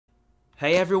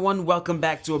Hey everyone, welcome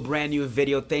back to a brand new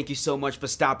video. Thank you so much for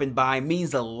stopping by. It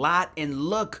means a lot, and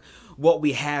look what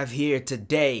we have here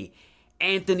today.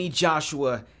 Anthony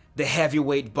Joshua, the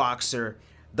heavyweight boxer,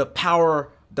 the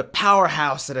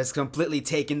powerhouse that has completely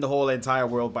taken the whole entire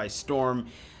world by storm.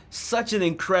 Such an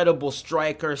incredible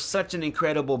striker, such an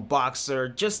incredible boxer,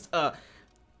 just a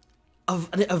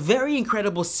very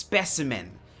incredible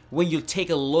specimen when you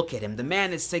take a look at him. The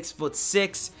man is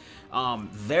 6'6",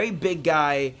 very big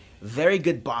guy, very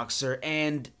good boxer,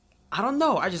 and I don't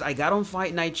know, I got on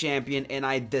Fight Night Champion and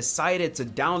I decided to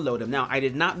download him. Now, I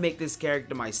did not make this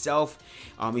character myself.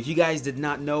 If you guys did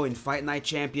not know, in Fight Night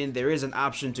Champion there is an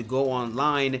option to go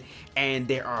online, and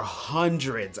there are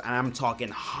hundreds, and I'm talking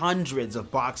hundreds of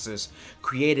boxers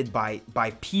created by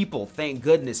people. Thank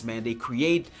goodness, man. They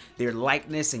create their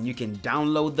likeness and you can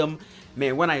download them.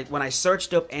 Man, when I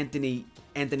searched up Anthony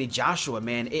Joshua,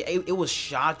 man, it was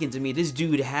shocking to me. This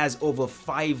dude has over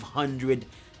 500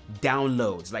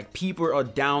 downloads. Like, people are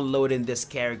downloading this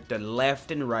character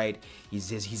left and right.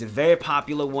 He's a very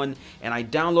popular one, and I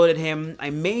downloaded him. I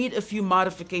made a few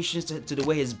modifications to the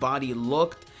way his body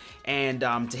looked, and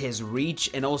to his reach,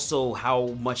 and also how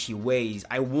much he weighs.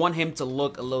 I want him to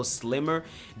look a little slimmer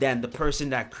than the person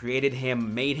that created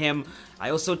him made him. I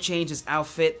also changed his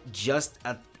outfit just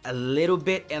a little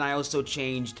bit, and I also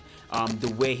changed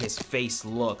the way his face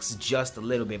looks just a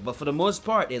little bit, but for the most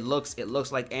part it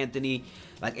looks like Anthony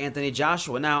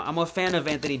Joshua. Now, I'm a fan of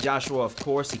Anthony Joshua, of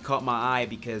course. He caught my eye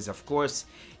because, of course,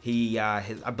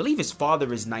 I believe his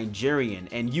father is Nigerian,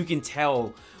 and you can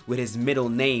tell with his middle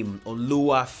name,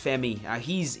 Oluwafemi.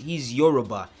 He's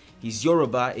Yoruba. He's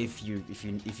Yoruba. If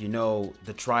you know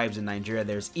the tribes in Nigeria,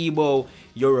 there's Igbo,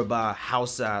 Yoruba,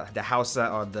 Hausa. The Hausa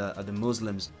are the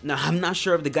Muslims. Now, I'm not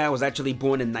sure if the guy was actually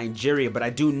born in Nigeria, but I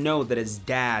do know that his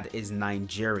dad is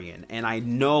Nigerian, and I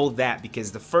know that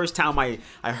because the first time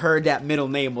I heard that middle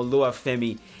name,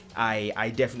 Oluwafemi,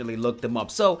 I definitely looked him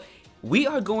up. So we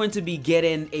are going to be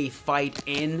getting a fight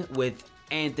in with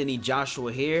Anthony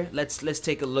Joshua here. Let's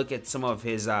take a look at some of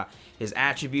his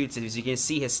attributes. As you can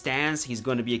see, his stance, he's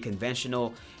going to be a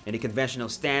conventional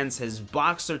stance. His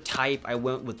boxer type, I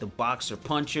went with the boxer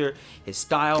puncher. His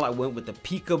style, I went with the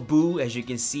peekaboo, as you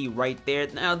can see right there.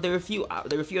 Now, there are a few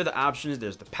other options.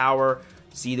 There's the power.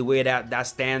 See the way that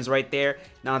stands right there.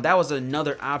 Now, that was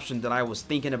another option that I was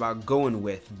thinking about going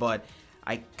with, but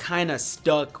I kind of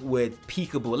stuck with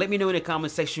peekaboo. Let me know in the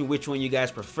comment section which one you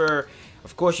guys prefer.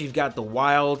 Of course, you've got the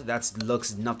wild. That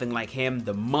looks nothing like him.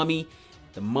 The mummy.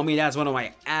 The mummy, that's one of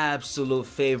my absolute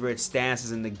favorite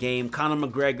stances in the game. Conor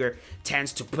McGregor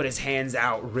tends to put his hands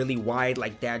out really wide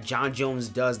like that. John Jones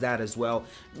does that as well.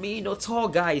 I mean, you know, tall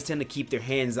guys tend to keep their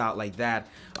hands out like that.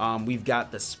 We've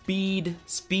got the speed.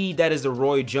 Speed, that is the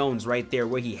Roy Jones right there,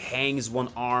 where he hangs one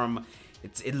arm.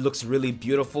 It looks really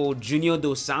beautiful. Junior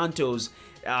Dos Santos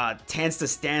tends to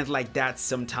stand like that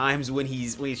sometimes when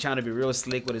he's trying to be real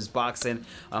slick with his boxing.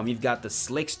 You've got the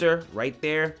slickster right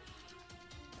there.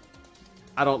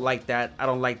 I don't like that. I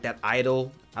don't like that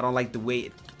idle. I don't like the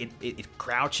way it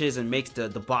crouches and makes the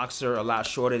boxer a lot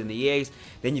shorter than he is.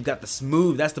 Then you've got the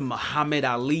smooth. That's the Muhammad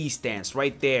Ali stance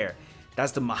right there.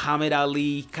 That's the Muhammad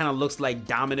Ali. Kind of looks like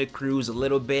Dominic Cruz a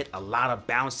little bit. A lot of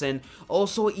bouncing.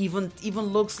 Also, even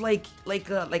looks like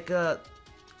a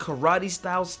karate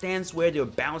style stance where they're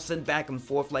bouncing back and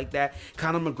forth like that.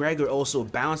 Conor McGregor also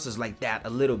bounces like that a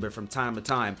little bit from time to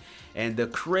time. And the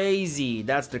crazy,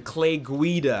 that's the Clay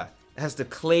Guida. That's the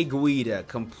Clay Guida,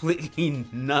 completely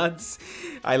nuts.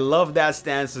 I love that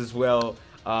stance as well.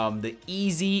 The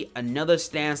easy, another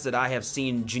stance that I have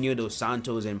seen Junior Dos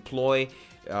Santos employ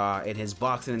in his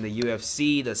boxing in the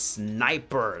UFC. The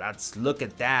sniper, look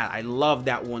at that. I love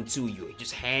that one too. You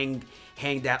just hang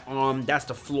that arm. That's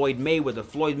the Floyd Mayweather.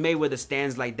 Floyd Mayweather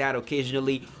stands like that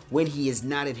occasionally when he is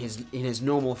not in his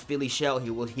normal Philly shell.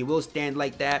 He will stand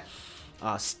like that.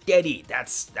 Steady,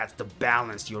 that's the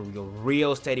balance. You're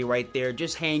real steady right there.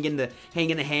 Just hanging the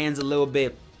hands a little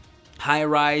bit. High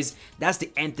rise, that's the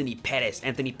Anthony Pettis.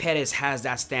 Anthony Pettis has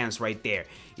that stance right there.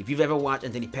 If you've ever watched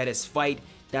Anthony Pettis fight,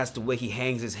 that's the way he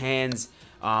hangs his hands.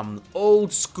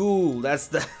 Old school, that's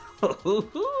the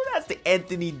that's the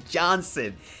Anthony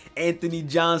Johnson. Anthony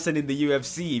Johnson in the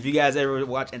UFC. If you guys ever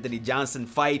watch Anthony Johnson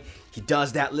fight, he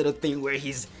does that little thing where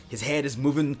his head is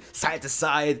moving side to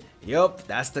side. Yup,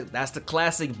 that's the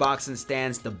classic boxing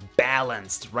stance, the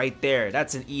balanced right there.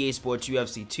 That's an EA Sports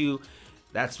UFC 2.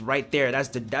 That's right there. That's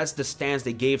the stance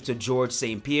they gave to George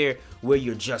St. Pierre, where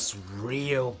you're just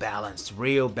real balanced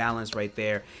right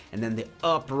there. And then the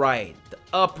upright.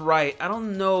 I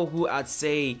don't know who I'd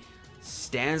say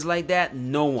stands like that.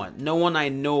 No one I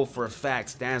know for a fact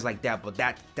stands like that, but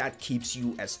that keeps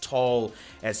you as tall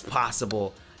as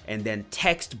possible. And then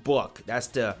textbook, that's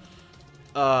the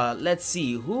let's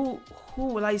see, who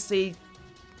will I say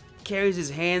carries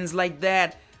his hands like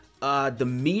that?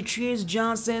 Demetrius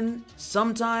Johnson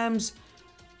sometimes.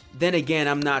 Then again,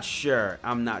 I'm not sure.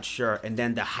 And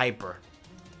then the hyper.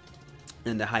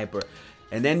 And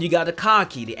then you got the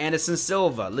cocky, the Anderson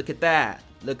Silva. Look at that.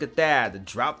 The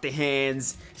drop the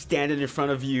hands, standing in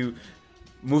front of you,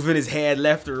 moving his head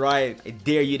left or right. I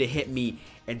dare you to hit me.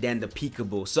 And then the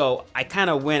peekaboo. So I kind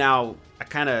of went out. I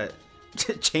kind of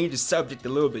changed the subject a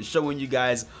little bit, showing you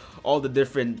guys all the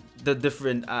different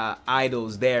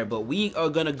idols there. But we are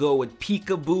gonna go with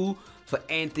peekaboo for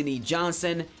Anthony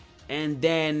Johnson. And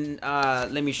then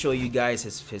let me show you guys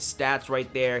his stats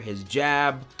right there. His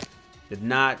jab, did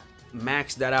not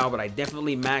max that out, but I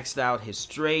definitely maxed out his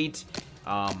straight.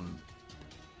 I'm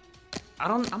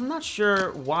not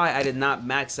sure why I did not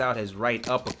max out his right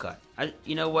uppercut.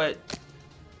 You know what?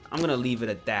 I'm gonna leave it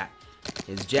at that.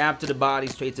 His jab to the body,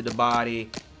 straight to the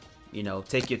body. You know,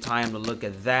 take your time to look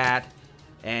at that.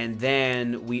 And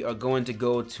then we are going to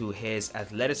go to his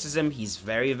athleticism. He's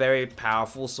very, very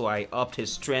powerful, so I upped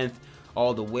his strength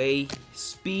all the way.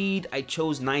 Speed, I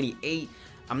chose 98.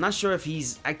 I'm not sure if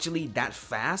he's actually that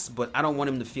fast, but I don't want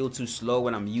him to feel too slow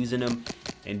when I'm using him.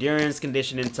 Endurance,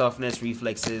 conditioning, toughness,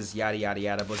 reflexes, yada, yada,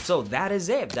 yada. But so that is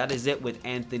it. That is it with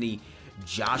Anthony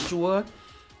Joshua.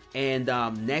 And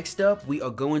next up, we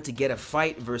are going to get a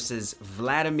fight versus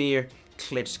WLADIMIR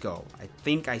KLITSCHKO. I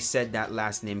think I said that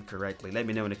last name correctly. Let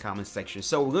me know in the comment section.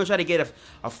 So we're going to try to get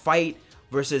a fight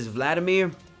versus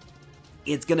WLADIMIR.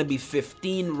 It's going to be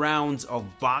 15 rounds of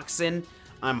boxing.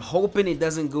 I'm hoping it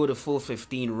doesn't go to full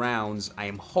 15 rounds. I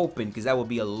am hoping, because that would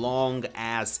be a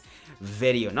long-ass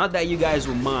video. Not that you guys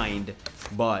will mind,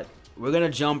 but we're going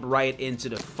to jump right into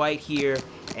the fight here.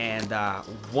 And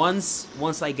once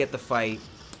I get the fight,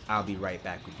 I'll be right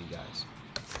back with you guys.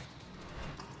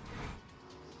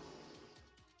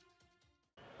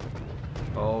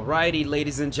 Alrighty,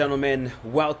 ladies and gentlemen,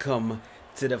 welcome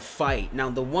to the fight. Now,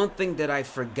 the one thing that I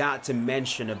forgot to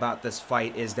mention about this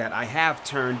fight is that I have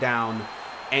turned down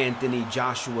Anthony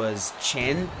Joshua's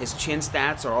chin. His chin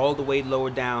stats are all the way lower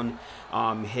down.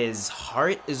 His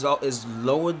heart is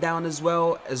lowered down as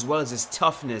well as his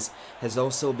toughness has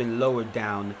also been lowered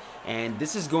down. And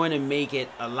this is going to make it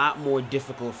a lot more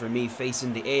difficult for me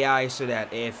facing the AI, so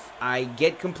that if I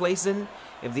get complacent,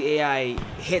 if the AI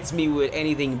hits me with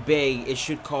anything big, it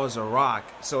should cause a rock.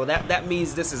 So that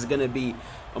means this is going to be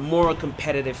a more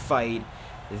competitive fight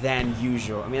than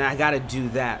usual. I mean, I gotta do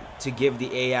that to give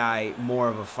the AI more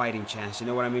of a fighting chance. You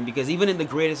know what I mean? Because even in the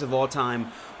greatest of all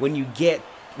time, when you get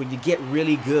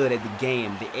really good at the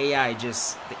game, the AI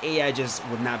just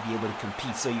would not be able to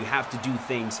compete. So you have to do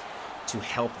things to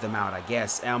help them out, I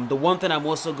guess. The one thing I'm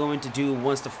also going to do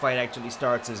once the fight actually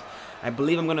starts is, I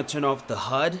believe I'm gonna turn off the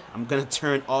HUD. I'm gonna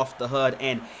turn off the HUD,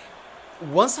 and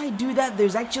once I do that,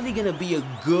 there's actually gonna be a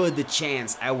good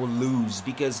chance I will lose,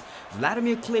 because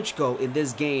WLADIMIR KLITSCHKO in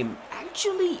this game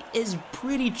actually is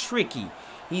pretty tricky.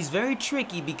 He's very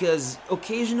tricky because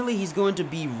occasionally he's going to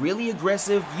be really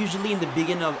aggressive. Usually in the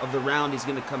beginning of the round, he's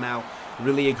gonna come out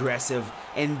really aggressive,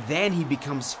 and then he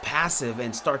becomes passive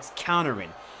and starts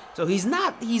countering. So he's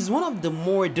one of the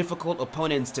more difficult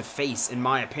opponents to face, in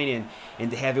my opinion, in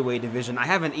the heavyweight division. I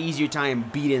have an easier time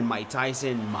beating Mike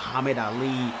Tyson, Muhammad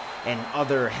Ali, and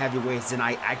other heavyweights than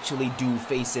I actually do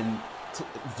facing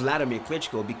WLADIMIR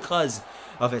KLITSCHKO because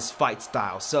of his fight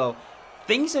style. So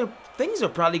things are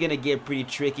probably gonna get pretty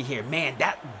tricky here. Man,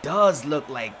 that does look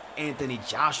like Anthony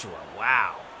Joshua.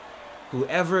 Wow.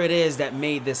 Whoever it is that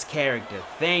made this character,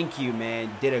 thank you,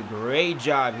 man. Did a great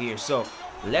job here. So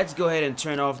let's go ahead and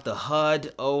turn off the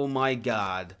HUD. Oh my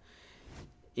God.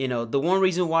 You know, the one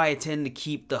reason why I tend to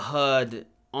keep the HUD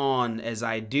on as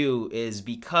I do is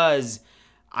because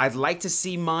I'd like to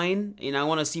see mine. You know, I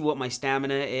want to see what my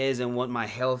stamina is and what my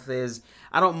health is.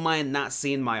 I don't mind not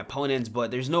seeing my opponents,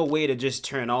 but there's no way to just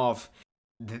turn off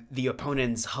the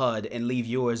opponent's HUD and leave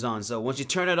yours on. So once you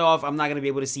turn it off, I'm not going to be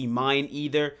able to see mine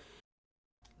either.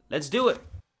 Let's do it.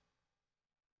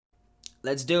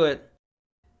 Let's do it.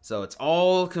 So it's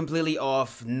all completely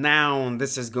off. Now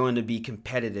this is going to be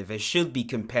competitive. It should be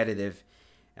competitive.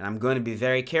 And I'm going to be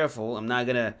very careful. I'm not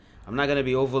gonna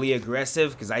be overly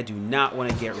aggressive because I do not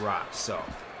want to get rocked. So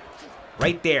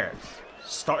right there,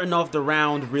 starting off the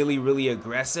round really, really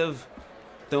aggressive,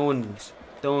 throwing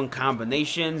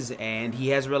combinations, and he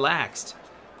has relaxed.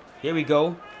 Here we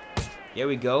go. Here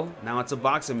we go. Now it's a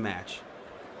boxing match.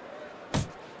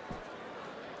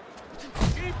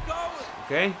 Keep going.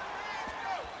 Okay.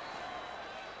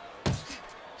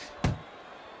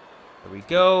 Here we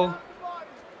go.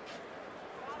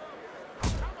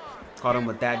 Caught him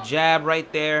with that jab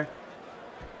right there.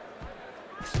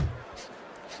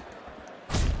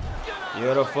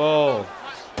 Beautiful.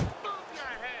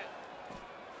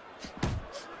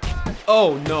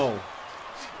 Oh no.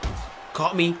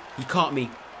 Caught me. He caught me.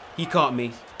 He caught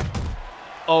me.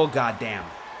 Oh goddamn.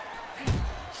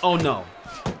 Oh no.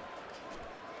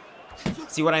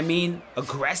 See what I mean?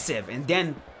 Aggressive. And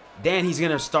then he's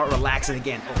gonna start relaxing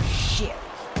again. Oh shit.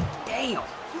 Damn.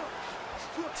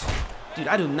 Dude,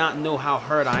 I do not know how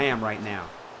hurt I am right now.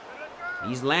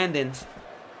 He's landing.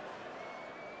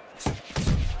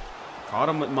 Caught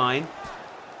him with mine.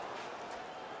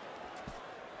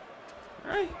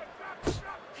 Alright.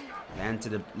 Land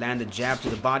the jab to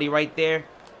the body right there.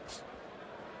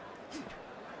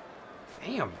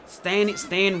 Damn.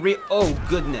 Staying real. Oh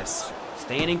goodness.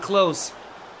 Staying in close.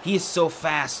 He is so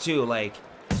fast too. Like,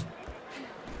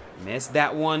 missed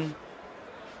that one.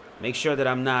 Make sure that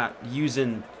I'm not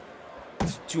using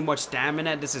too much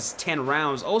stamina. This is 10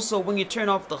 rounds. Also, when you turn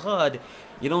off the HUD,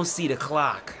 you don't see the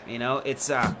clock. You know, it's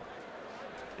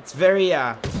very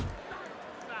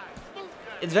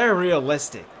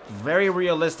realistic. Very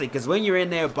realistic, because when you're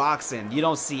in there boxing, you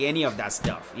don't see any of that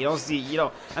stuff. You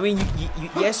don't, I mean,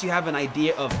 yes, you have an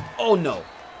idea of, oh no,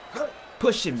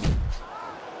 pushing me.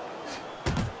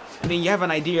 I mean, you have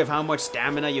an idea of how much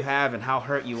stamina you have and how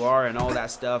hurt you are and all that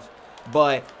stuff,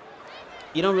 but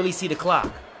you don't really see the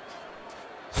clock.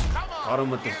 Caught him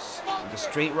with the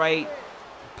straight right.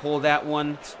 Pull that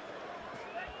one.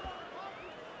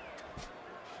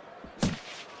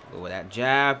 Go with that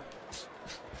jab.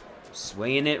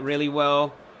 Swaying it really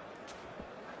well.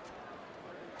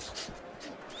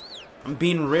 I'm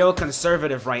being real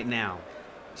conservative right now.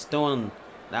 Just throwing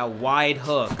that wide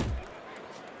hook.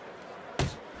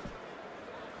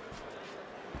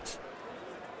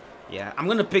 Yeah, I'm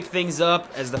gonna pick things up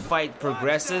as the fight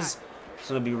progresses.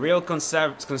 So I'm gonna be real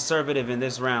conservative in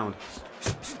this round.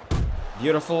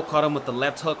 Beautiful. Caught him with the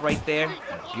left hook right there.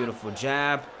 Beautiful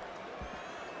jab.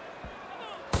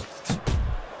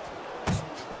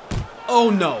 Oh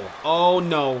no. Oh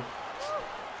no.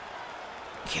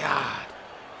 God.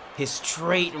 His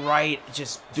straight right,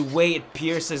 just the way it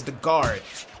pierces the guard.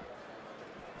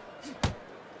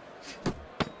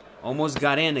 Almost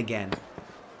got in again.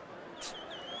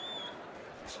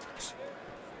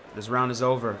 This round is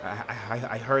over.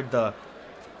 I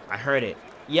heard it.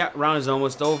 Yeah, round is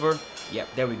almost over. Yep,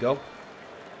 there we go.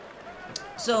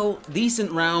 So,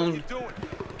 decent round.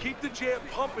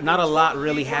 Not a lot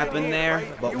really happened there,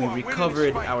 but we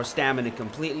recovered our stamina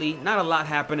completely. Not a lot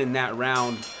happened in that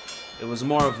round. It was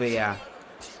more of a,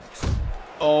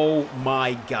 oh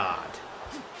my god.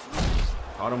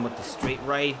 Caught him with the straight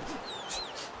right.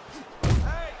 Look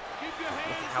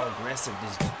at how aggressive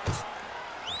this.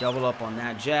 Double up on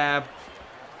that jab.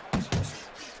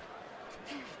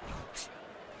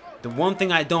 The one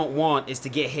thing I don't want is to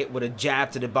get hit with a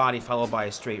jab to the body followed by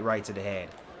a straight right to the head.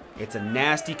 It's a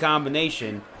nasty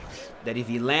combination that if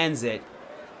he lands it,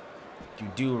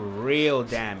 you do real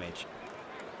damage.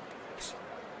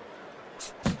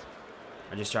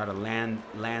 I just try to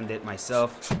land it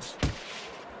myself.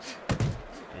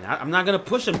 And I'm not gonna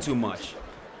push him too much.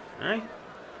 Alright?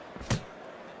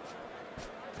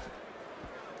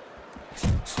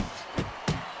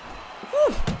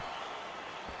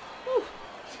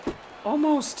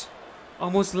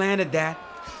 Almost landed that.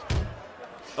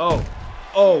 Oh.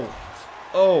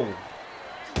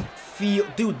 Feel,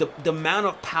 dude, the amount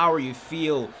of power you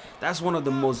feel, that's one of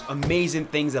the most amazing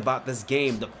things about this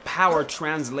game. The power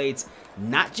translates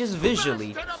not just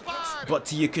visually, but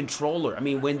to your controller. I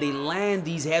mean, when they land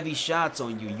these heavy shots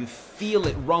on you, you feel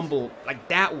it rumble, like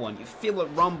that one. You feel it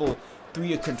rumble through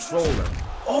your controller.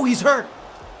 Oh, he's hurt.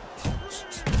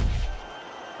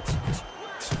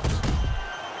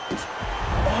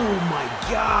 Oh my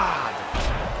god.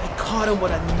 I caught him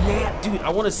with a net. Dude, I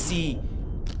want to see.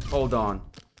 Hold on.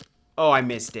 Oh, I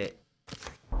missed it.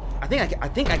 I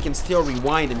think I can still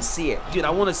rewind and see it. Dude,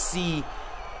 I want to see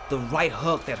the right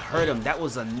hook that hurt him. That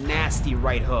was a nasty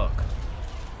right hook.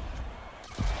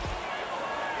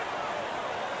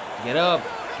 Get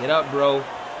up, bro.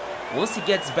 Once he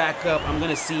gets back up, I'm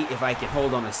gonna see if I can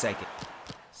hold on a second.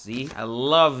 See, I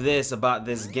love this about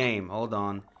this game. Hold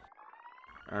on.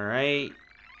 All right,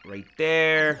 right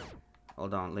there.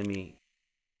 Hold on, let me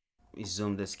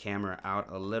zoom this camera out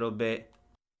a little bit.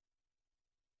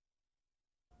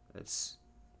 Let's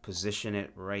position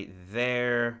it right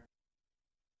there.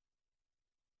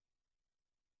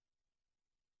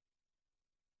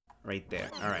 Right there.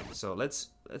 All right. So let's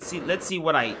see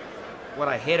what I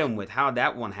hit him with. How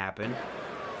that one happened.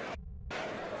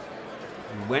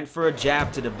 He went for a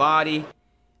jab to the body.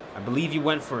 I believe he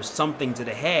went for something to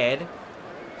the head.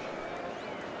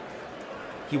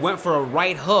 He went for a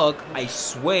right hook. I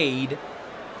swayed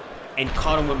and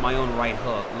caught him with my own right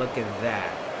hook. Look at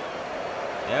that.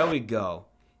 There we go.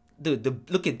 Dude,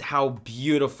 look at how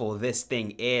beautiful this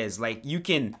thing is. Like, you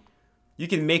can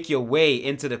make your way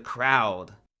into the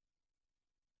crowd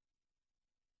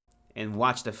and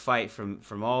watch the fight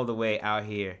from all the way out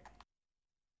here.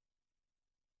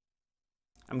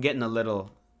 I'm getting a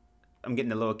little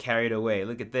carried away.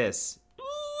 Look at this.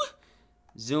 Ooh.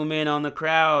 Zoom in on the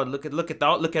crowd. Look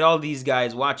at all these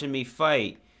guys watching me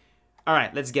fight. All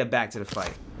right, let's get back to the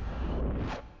fight.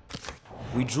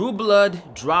 We drew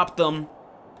blood, dropped them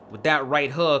with that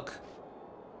right hook.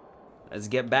 Let's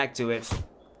get back to it.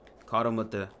 Caught him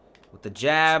with the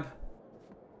jab.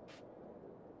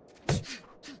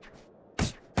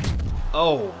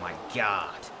 Oh my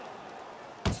God.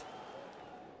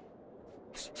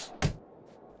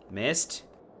 Missed.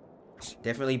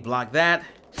 Definitely blocked that.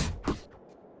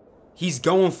 He's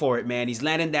going for it, man. He's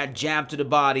landing that jab to the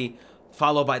body,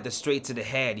 followed by the straight to the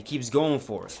head. He keeps going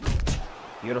for it.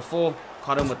 Beautiful.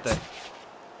 Caught him with the...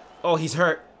 Oh, he's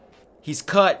hurt. He's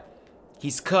cut.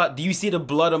 He's cut. Do you see the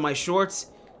blood on my shorts?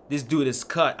 This dude is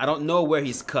cut. I don't know where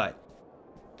he's cut.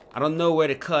 I don't know where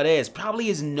the cut is. Probably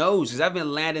his nose, because I've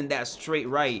been landing that straight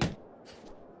right.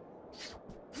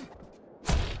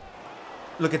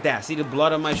 Look at that. See the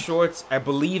blood on my shorts? I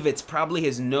believe it's probably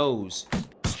his nose.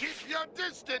 Keep your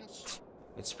distance.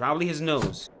 It's probably his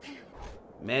nose.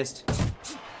 Missed.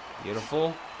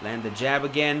 Beautiful. Land the jab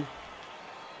again.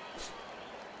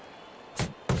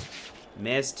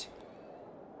 Missed.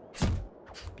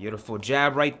 Beautiful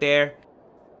jab right there.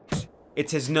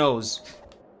 It's his nose.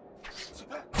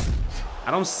 I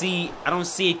don't see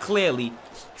it clearly,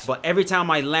 but every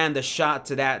time I land a shot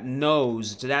to that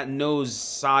nose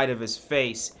side of his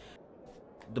face,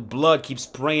 the blood keeps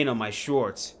spraying on my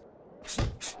shorts.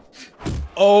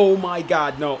 Oh my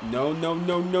God, no. No, no,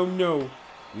 no, no, no.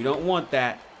 We don't want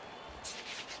that.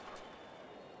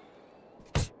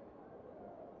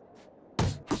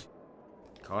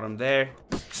 Caught him there.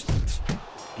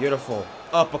 Beautiful.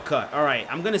 Uppercut. All right,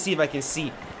 I'm gonna see if I can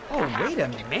see. Oh, wait a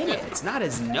minute. It's not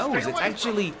his nose. It's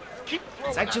actually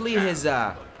his,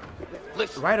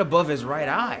 right above his right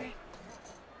eye.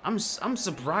 I'm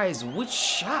surprised which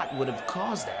shot would have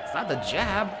caused that. It's not the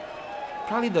jab.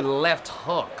 Probably the left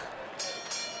hook.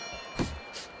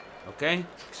 Okay.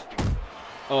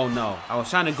 Oh, no. I was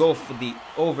trying to go for the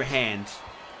overhand.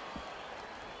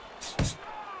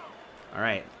 All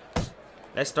right.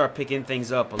 Let's start picking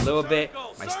things up a little bit.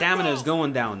 My stamina is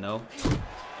going down, though.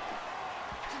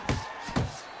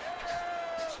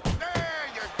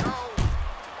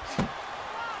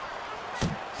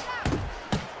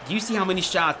 Do you see how many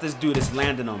shots this dude is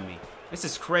landing on me? This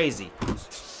is crazy.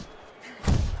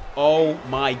 Oh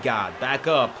my God. Back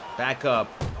up. Back up.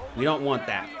 We don't want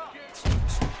that.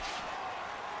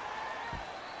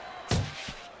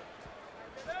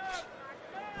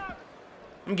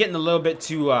 I'm getting a little bit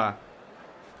too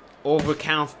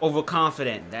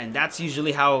overconfident, and that's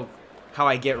usually how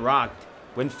I get rocked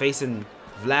when facing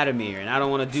Vladimir, and I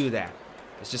don't want to do that.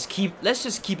 Let's just keep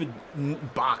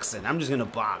it boxing. I'm just gonna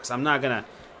box. I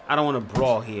don't want to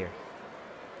brawl here.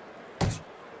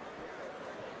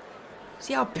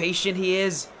 See how patient he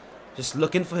is? Just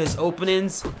looking for his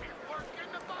openings.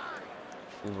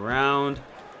 Move around.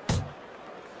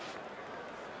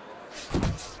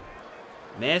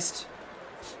 Missed.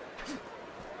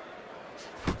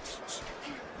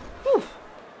 Whew.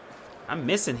 I'm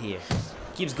missing here.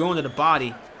 Keeps going to the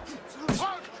body.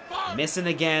 Missing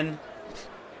again.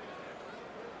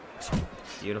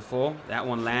 Beautiful. That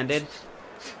one landed.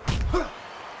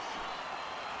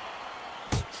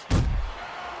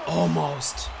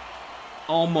 Almost.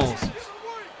 Almost.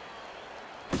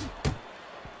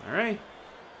 All right.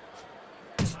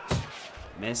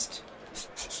 Missed.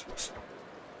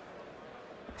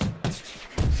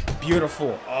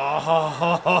 Beautiful. Oh,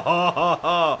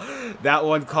 that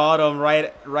one caught him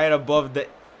right above the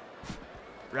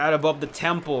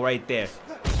temple right there.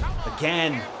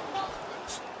 Again.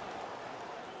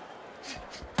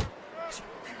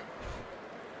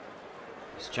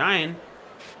 He's trying.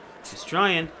 He's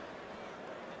trying.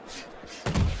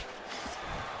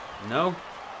 No.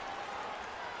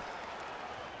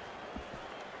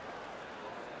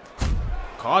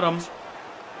 Caught him.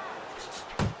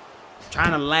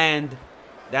 Trying to land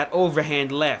that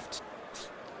overhand left.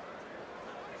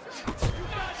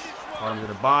 Caught him to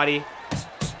the body.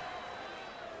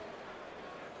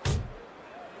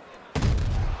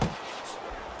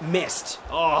 Missed.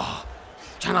 Oh,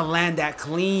 trying to land that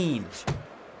clean.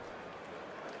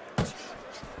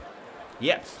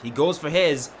 Yep, he goes for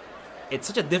his. It's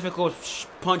such a difficult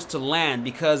punch to land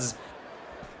because...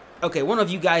 Okay, one of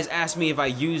you guys asked me if I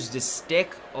use the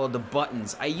stick or the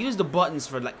buttons. I use the buttons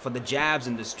for the jabs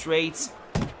and the straights.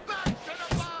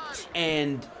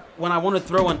 And when I want to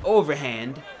throw an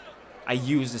overhand, I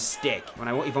use the stick. If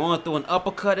I want to throw an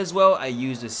uppercut as well, I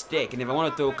use the stick. And if I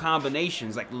want to throw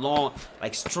combinations like long,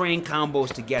 like string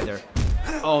combos together,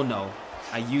 oh no,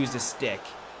 I use the stick.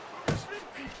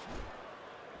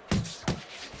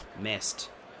 Missed.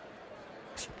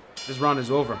 This round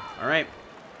is over. All right.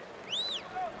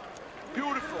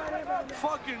 Beautiful.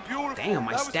 Fucking beautiful. Damn,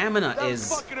 my stamina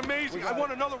is fucking amazing. I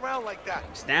want another round like that.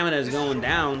 Stamina is going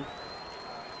down.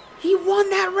 He won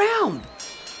that round.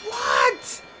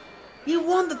 What? He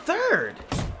won the third.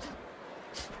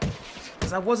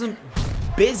 Because I wasn't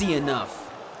busy enough.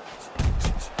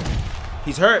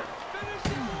 He's hurt.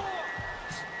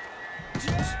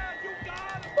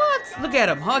 What? Look at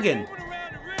him hugging.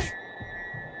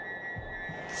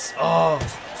 Oh.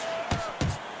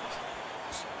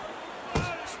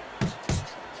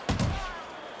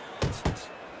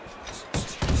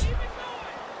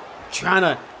 Trying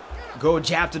to go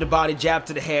jab to the body, jab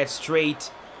to the head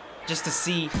straight, just to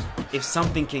see if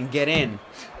something can get in.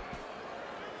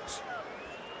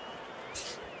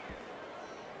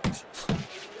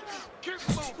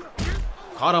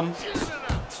 Caught him.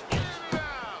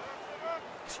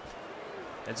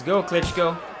 Let's go,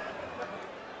 Klitschko.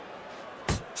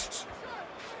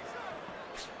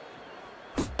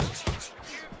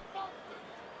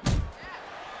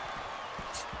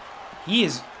 He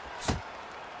is...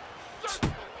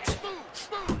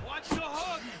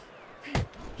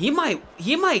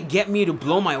 He might get me to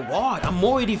blow my wad. I'm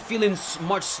already feeling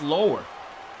much slower.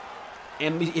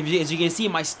 And as you can see,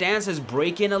 my stance is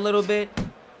breaking a little bit.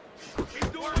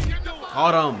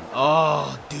 Caught him.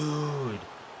 Oh, dude.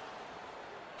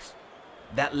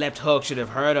 That left hook should have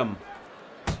hurt him.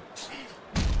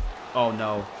 Oh,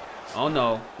 no. Oh,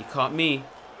 no. He caught me.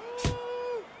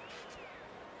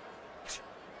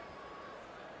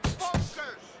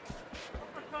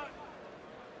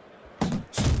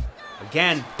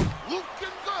 Again.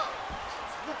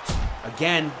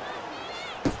 Again.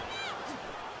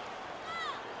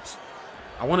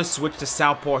 I want to switch to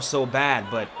southpaw so bad,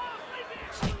 but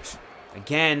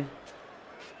again.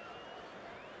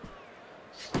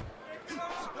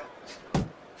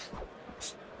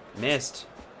 Missed.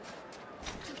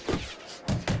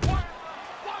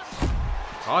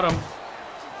 Caught him.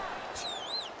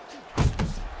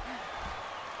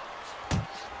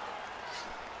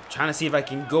 Trying to see if I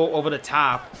can go over the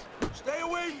top. Stay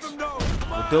away from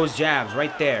with those jabs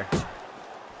right there.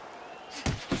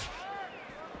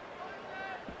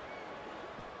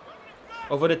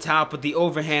 Over the top with the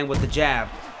overhand with the jab.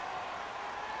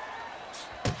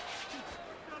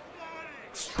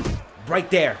 Right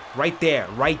there, right there,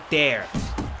 right there.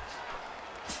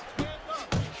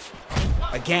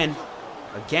 Again,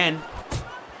 again.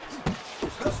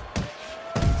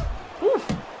 Woo.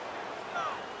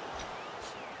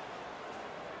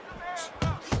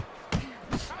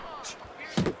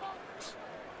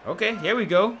 Okay, here we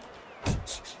go.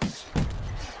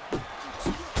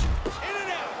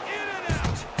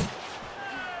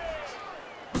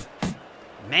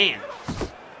 Man.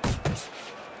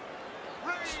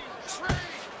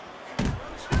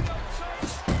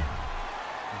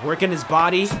 Working his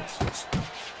body.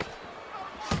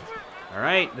 All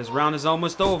right, this round is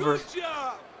almost over.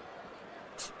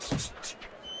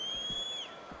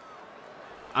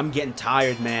 I'm getting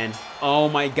tired, man. Oh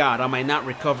my God, I might not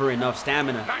recover enough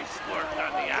stamina. Nice work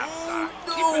on the outside.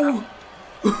 Oh,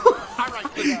 no. All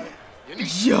right, you need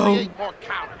to Yo. create more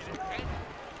counters, okay?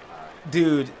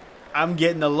 Dude, I'm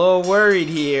getting a little worried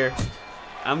here.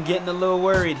 I'm getting a little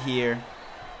worried here.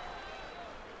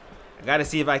 I gotta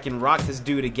see if I can rock this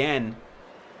dude again.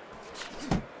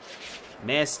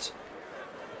 Missed.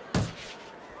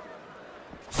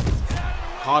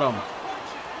 Caught him.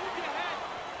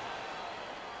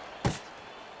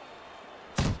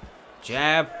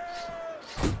 Jab.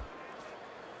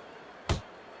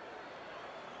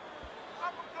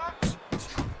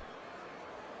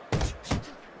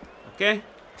 Okay.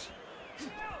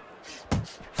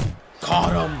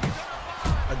 Caught him.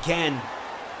 Again.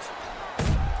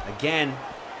 Again.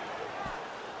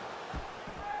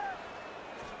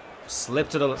 Slip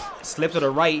to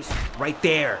the right. Right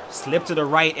there. Slip to the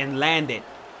right and land it.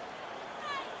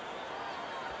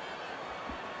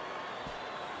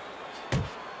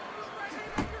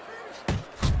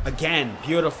 Again.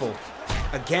 Beautiful.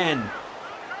 Again.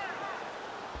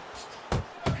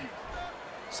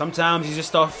 Sometimes you just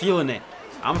start feeling it.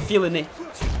 I'm feeling it.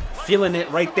 Feeling it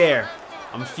right there.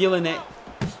 I'm feeling it.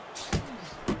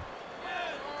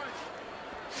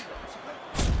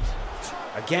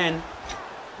 Again.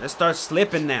 Let's start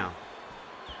slipping now.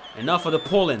 Enough of the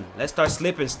pulling. Let's start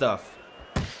slipping stuff.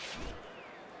 You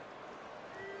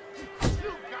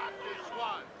got this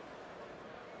one.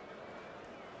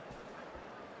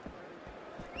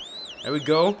 There we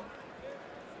go.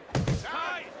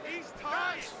 Tight. He's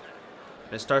tight.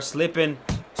 Let's start slipping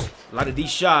a lot of these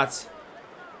shots.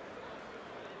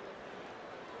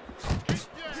 Keep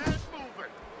your head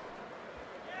moving.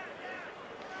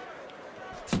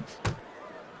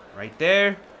 Right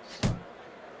there.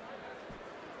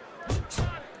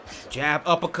 Jab,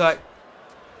 uppercut.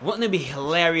 Wouldn't it be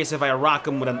hilarious if I rock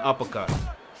him with an uppercut?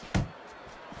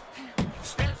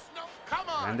 There's no, come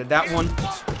on. Landed that one.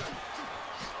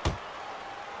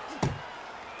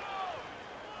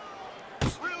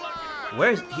 Relax.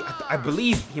 Where is he? I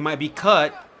believe he might be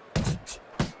cut.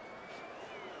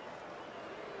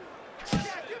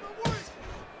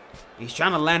 He's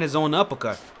trying to land his own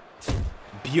uppercut.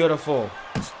 Beautiful.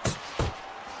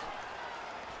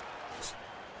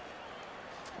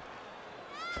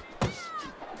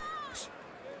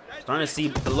 Starting to see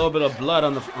a little bit of blood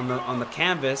on the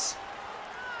canvas.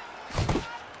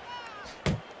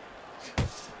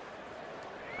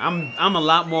 I'm a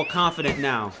lot more confident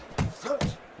now.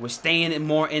 We're staying it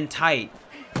more in tight.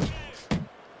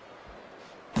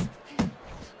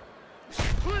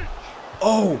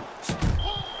 Oh!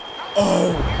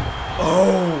 Oh!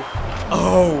 Oh!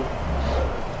 Oh!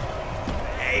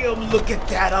 Damn, look at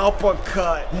that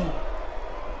uppercut!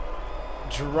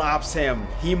 Drops him.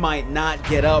 He might not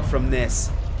get up from this.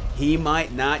 He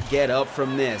might not get up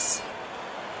from this.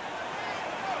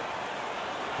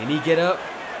 Can he get up?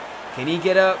 Can he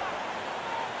get up?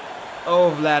 Oh,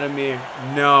 Vladimir.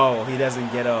 No, he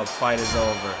doesn't get up. Fight is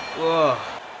over. Ugh.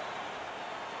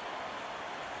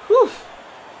 Whew.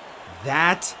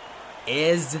 That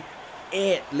is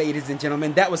it, ladies and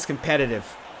gentlemen. That was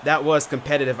competitive. That was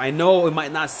competitive. I know it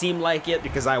might not seem like it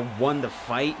because I won the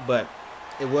fight, but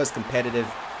it was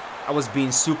competitive. I was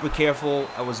being super careful.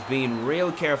 I was being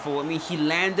real careful. I mean, he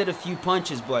landed a few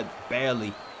punches, but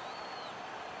barely.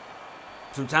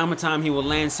 From time to time, he will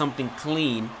land something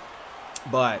clean,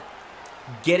 but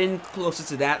getting closer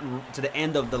to that, to the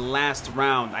end of the last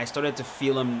round, I started to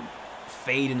feel him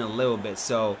fading a little bit.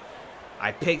 So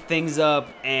I picked things up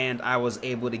and I was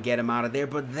able to get him out of there.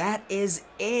 But that is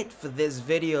it for this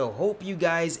video. Hope you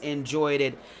guys enjoyed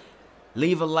it.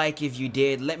 Leave a like if you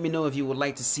did. Let me know if you would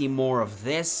like to see more of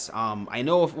this. I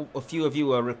know a few of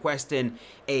you are requesting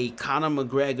a Conor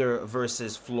McGregor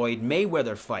versus Floyd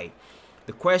Mayweather fight.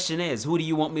 The question is, who do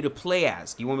you want me to play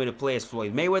as? Do you want me to play as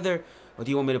Floyd Mayweather or do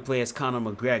you want me to play as Conor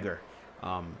McGregor?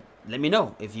 Let me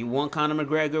know. If you want Conor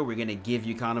McGregor, we're going to give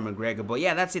you Conor McGregor. But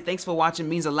yeah, that's it. Thanks for watching. It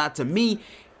means a lot to me.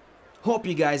 Hope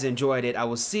you guys enjoyed it. I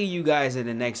will see you guys in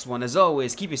the next one. As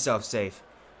always, keep yourself safe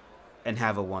and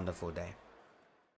have a wonderful day.